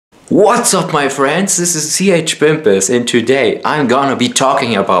What's up my friends, this is CH Pimpers and today I'm gonna be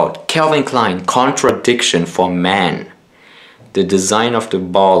talking about Calvin Klein Contradiction for Men. The design of the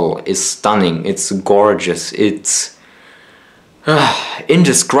bottle is stunning, it's gorgeous, it's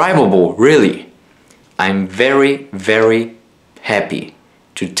indescribable, really. I'm very happy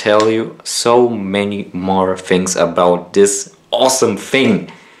to tell you so many more things about this awesome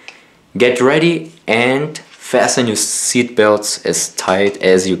thing. Get ready and fasten your seatbelts as tight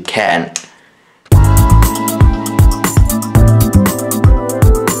as you can.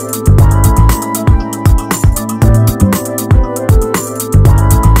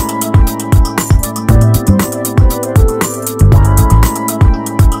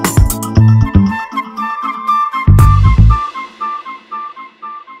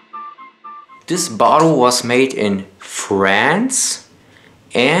 This bottle was made in France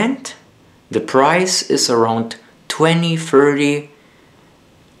and the price is around $20–30.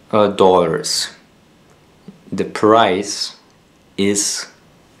 The price is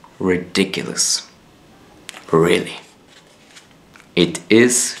ridiculous. Really. It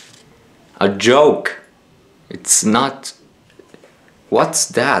is a joke. It's not... What's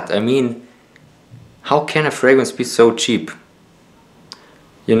that? I mean, how can a fragrance be so cheap?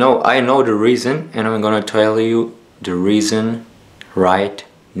 You know, I know the reason and I'm gonna tell you the reason right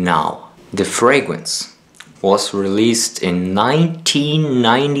now. The fragrance was released in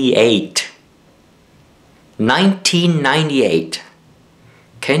 1998. 1998.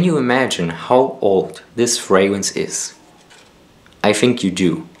 Can you imagine how old this fragrance is? I think you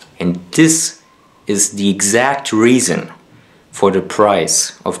do. And this is the exact reason for the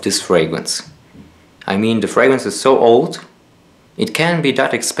price of this fragrance. I mean, the fragrance is so old, it can't be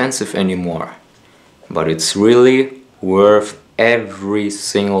that expensive anymore. But it's really worth every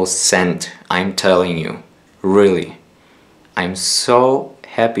single cent, I'm telling you, really. I'm so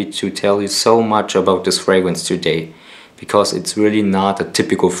happy to tell you so much about this fragrance today because it's really not a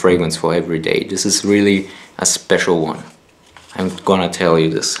typical fragrance for every day. This is really a special one. I'm gonna tell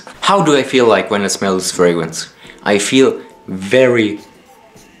you this. How do I feel like when I smell this fragrance? I feel very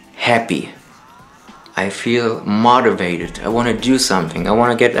happy. I feel motivated. I want to do something. I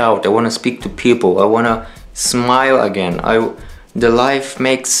want to get out. I want to speak to people. I want to smile again. The life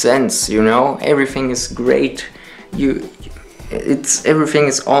makes sense, you know. Everything is great. Everything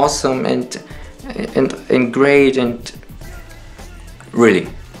is awesome and great and really.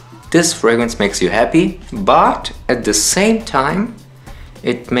 This fragrance makes you happy, but at the same time,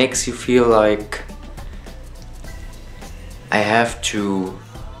 it makes you feel like I have to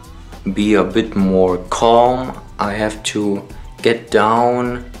be a bit more calm. I have to get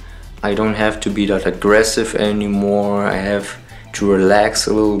down. I don't have to be that aggressive anymore. I have to relax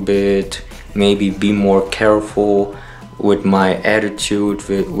a little bit, maybe be more careful with my attitude,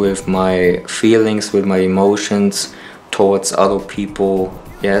 with my feelings, with my emotions towards other people.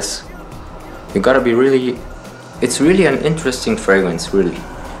 Yes, you gotta be really, it's really an interesting fragrance, really.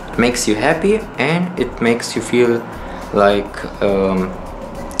 It makes you happy and it makes you feel like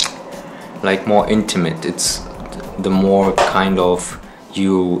more intimate. It's the more kind of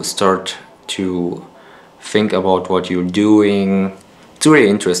you start to think about what you're doing. It's really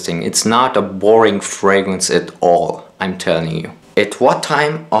interesting. It's not a boring fragrance at all, I'm telling you. At what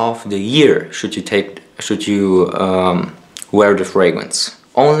time of the year should you wear the fragrance?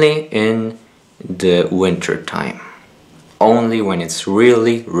 Only in the winter time. Only when it's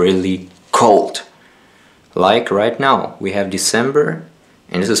really cold. Like right now, we have December,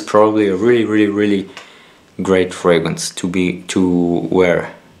 and this is probably a really great fragrance to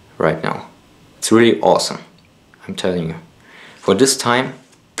wear right now. It's really awesome, I'm telling you. For this time,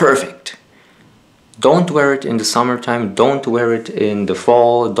 perfect. Don't wear it in the summertime, don't wear it in the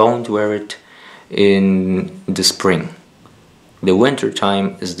fall, don't wear it in the spring. The winter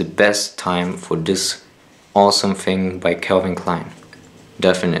time is the best time for this awesome thing by Calvin Klein.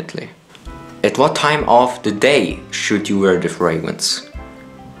 Definitely. At what time of the day should you wear the fragrance?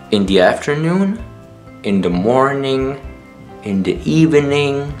 In the afternoon? In the morning? In the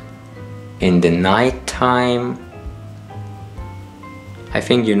evening? In the night time? I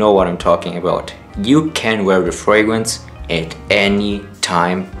think you know what I'm talking about. You can wear the fragrance at any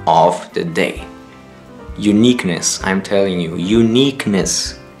time of the day. Uniqueness, I'm telling you,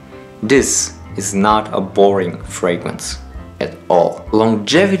 uniqueness. This is not a boring fragrance at all.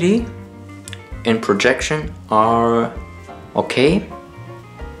 Longevity and projection are okay.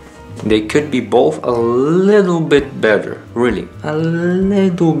 They could be both a little bit better, really, a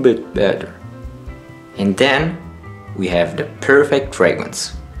little bit better. And then we have the perfect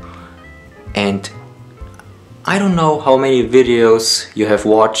fragrance. And I don't know how many videos you have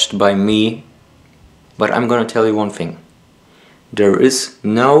watched by me, but I'm gonna tell you one thing. There is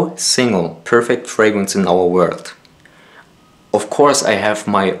no single perfect fragrance in our world. Of course I have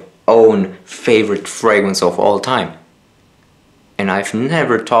my own favorite fragrance of all time. And I've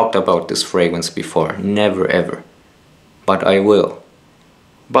never talked about this fragrance before, never ever. But I will.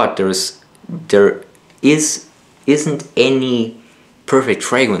 But there isn't any perfect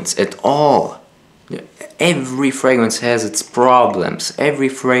fragrance at all. Every fragrance has its problems. Every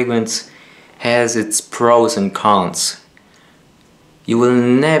fragrance has its pros and cons. You will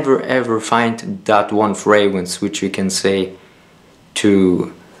never ever find that one fragrance which you can say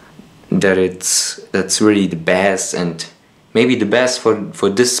to that's really the best, and maybe the best for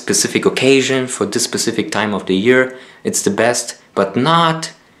this specific occasion, for this specific time of the year. It's the best, but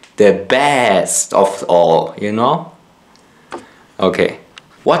not the best of all, you know? Okay,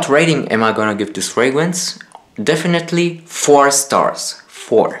 what rating am I gonna give this fragrance? Definitely 4 stars.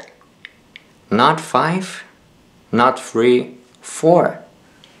 4. Not 5, not 3, 4.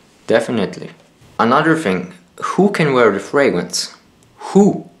 Definitely. Another thing, who can wear the fragrance?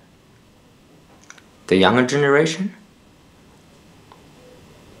 Who? The younger generation?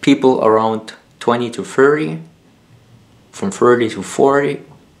 People around 20 to 30, from 30 to 40,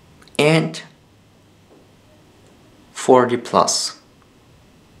 and 40 plus.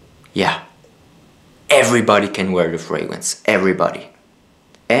 Yeah, everybody can wear the fragrance. Everybody.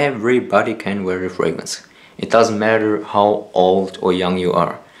 Everybody can wear the fragrance. It doesn't matter how old or young you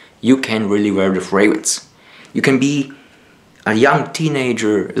are. You can really wear the fragrance. You can be a young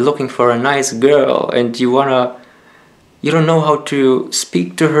teenager looking for a nice girl and you don't know how to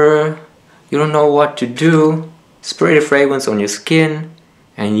speak to her, you don't know what to do. Spray the fragrance on your skin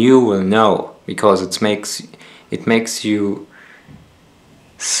and you will know, because it makes you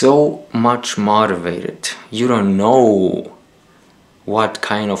so much motivated. You don't know what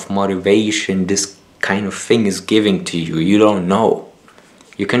kind of motivation this kind of thing is giving to you. You don't know.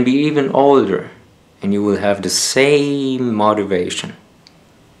 You can be even older and you will have the same motivation.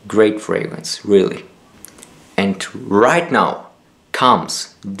 Great fragrance, really. And right now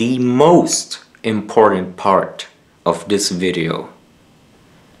comes the most important part of this video.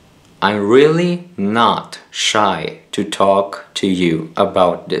 I'm really not shy to talk to you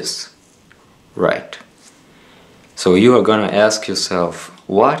about this. Right. So you are gonna ask yourself,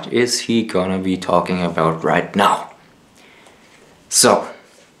 what is he gonna be talking about right now? So,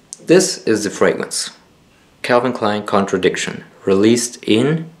 this is the fragrance. Calvin Klein Contradiction, released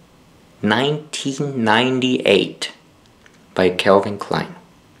in 1998 by Calvin Klein.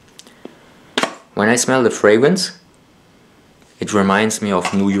 When I smell the fragrance, it reminds me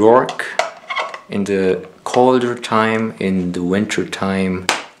of New York in the colder time, in the winter time,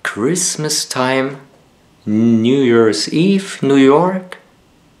 Christmas time, New Year's Eve, New York.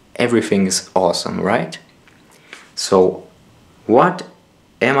 Everything is awesome, right? So, what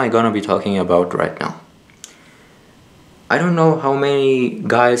am I gonna be talking about right now? I don't know how many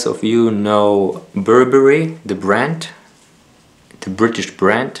guys of you know Burberry, the brand, the British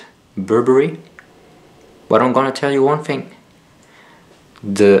brand, Burberry. But I'm gonna tell you one thing.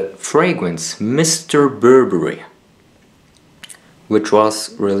 The fragrance Mr. Burberry, which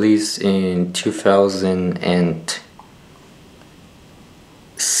was released in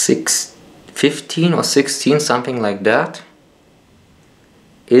 2015 or 16, something like that,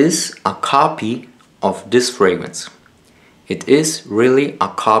 is a copy of this fragrance. It is really a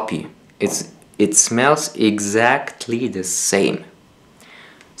copy. It smells exactly the same.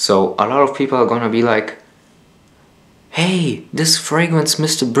 So a lot of people are gonna be like, hey, this fragrance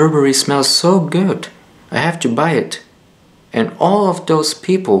Mr. Burberry smells so good, I have to buy it. And all of those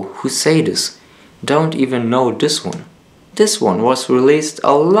people who say this don't even know this one. This one was released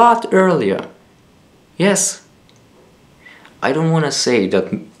a lot earlier. Yes. I don't want to say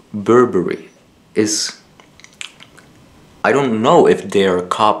that Burberry is... I don't know if they are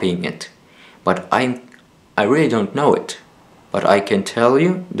copying it, but I really don't know it. But I can tell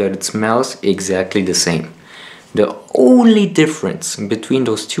you that it smells exactly the same. The only difference between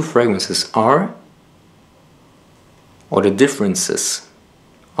those two fragrances are, or the differences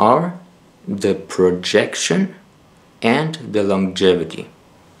are, the projection and the longevity.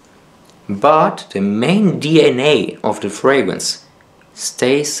 But the main DNA of the fragrance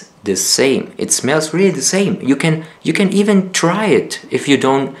stays the same. It smells really the same. You can even try it if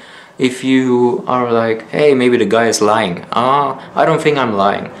you are like, hey, maybe the guy is lying. I don't think I'm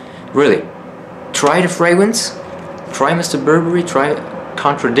lying. Really, try the fragrance. Try Mr. Burberry, try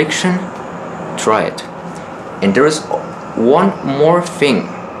Contradiction, try it. And there is one more thing,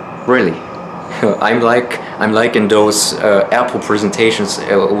 really. I'm I'm like in those Apple presentations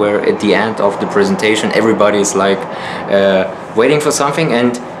where at the end of the presentation everybody is like waiting for something,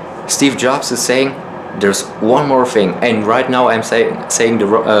 and Steve Jobs is saying, there's one more thing, and right now I'm saying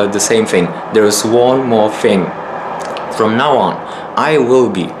the same thing. There's one more thing. From now on, I will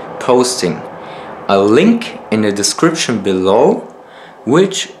be posting a link in the description below,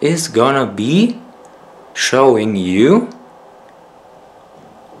 which is gonna be showing you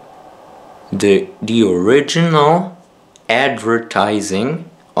the original advertising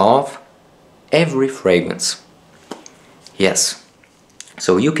of every fragrance. Yes,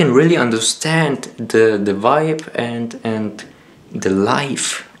 so you can really understand the vibe and the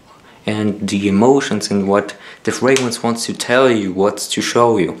life and the emotions and what the fragrance wants to tell you, what's to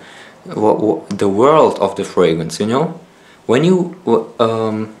show you, the world of the fragrance, you know. When you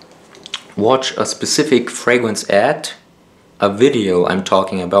watch a specific fragrance ad, a video I'm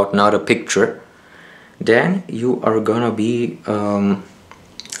talking about, not a picture, then you are gonna be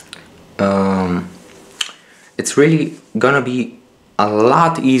it's really gonna be a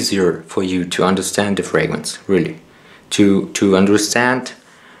lot easier for you to understand the fragrance, really, to understand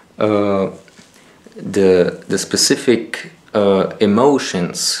the specific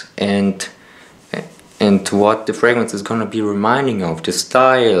emotions and what the fragrance is gonna be reminding of, the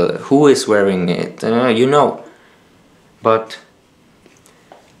style, who is wearing it, you know. But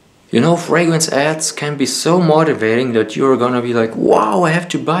you know, fragrance ads can be so motivating that you're gonna be like, wow, I have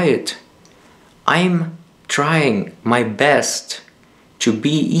to buy it. I'm trying my best to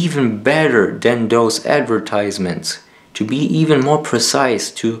be even better than those advertisements, to be even more precise,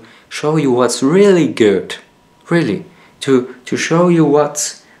 to show you what's really good, really, to show you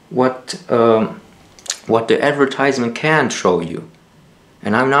what the advertisement can't show you.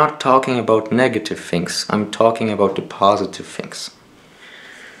 And I'm not talking about negative things, I'm talking about the positive things.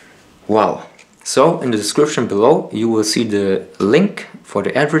 Wow. So in the description below you will see the link for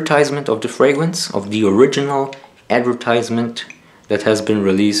the advertisement of the fragrance, of the original advertisement that has been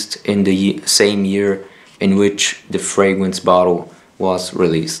released in the same year in which the fragrance bottle was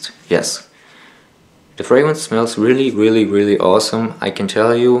released. Yes. The fragrance smells really, really, really awesome. I can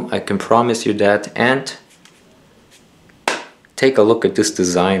tell you, I can promise you that. And take a look at this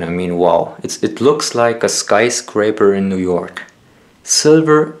design. I mean, wow. It looks like a skyscraper in New York.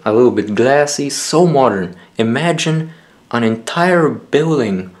 Silver, a little bit glassy, so modern. Imagine an entire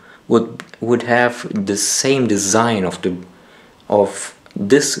building would have the same design of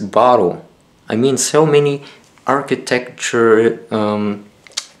this bottle. I mean, so many architecture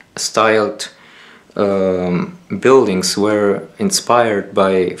styled buildings were inspired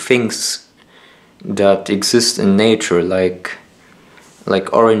by things that exist in nature, like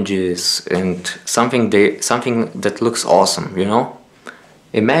oranges and something that looks awesome, you know.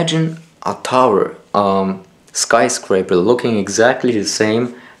 Imagine a tower, skyscraper looking exactly the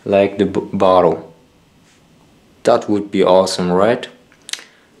same like the bottle. That would be awesome, right?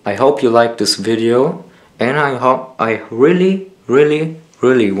 I hope you like this video, and I really, really,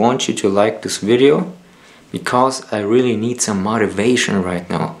 really want you to like this video, because I really need some motivation right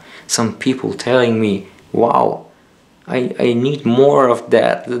now. Some people telling me, wow, I need more of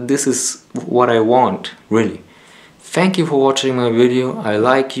that. This is what I want, really. Thank you for watching my video. I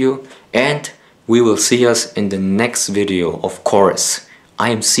like you, and we will see us in the next video, of course. I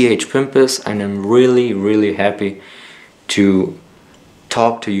am CH Pimpus, and I'm really, really happy to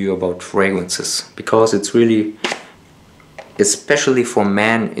talk to you about fragrances, because it's really, especially for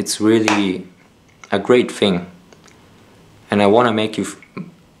men, it's really a great thing. And I wanna make you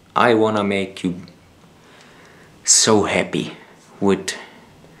so happy with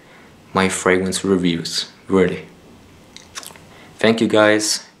my fragrance reviews, really. Thank you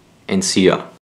guys, and see ya.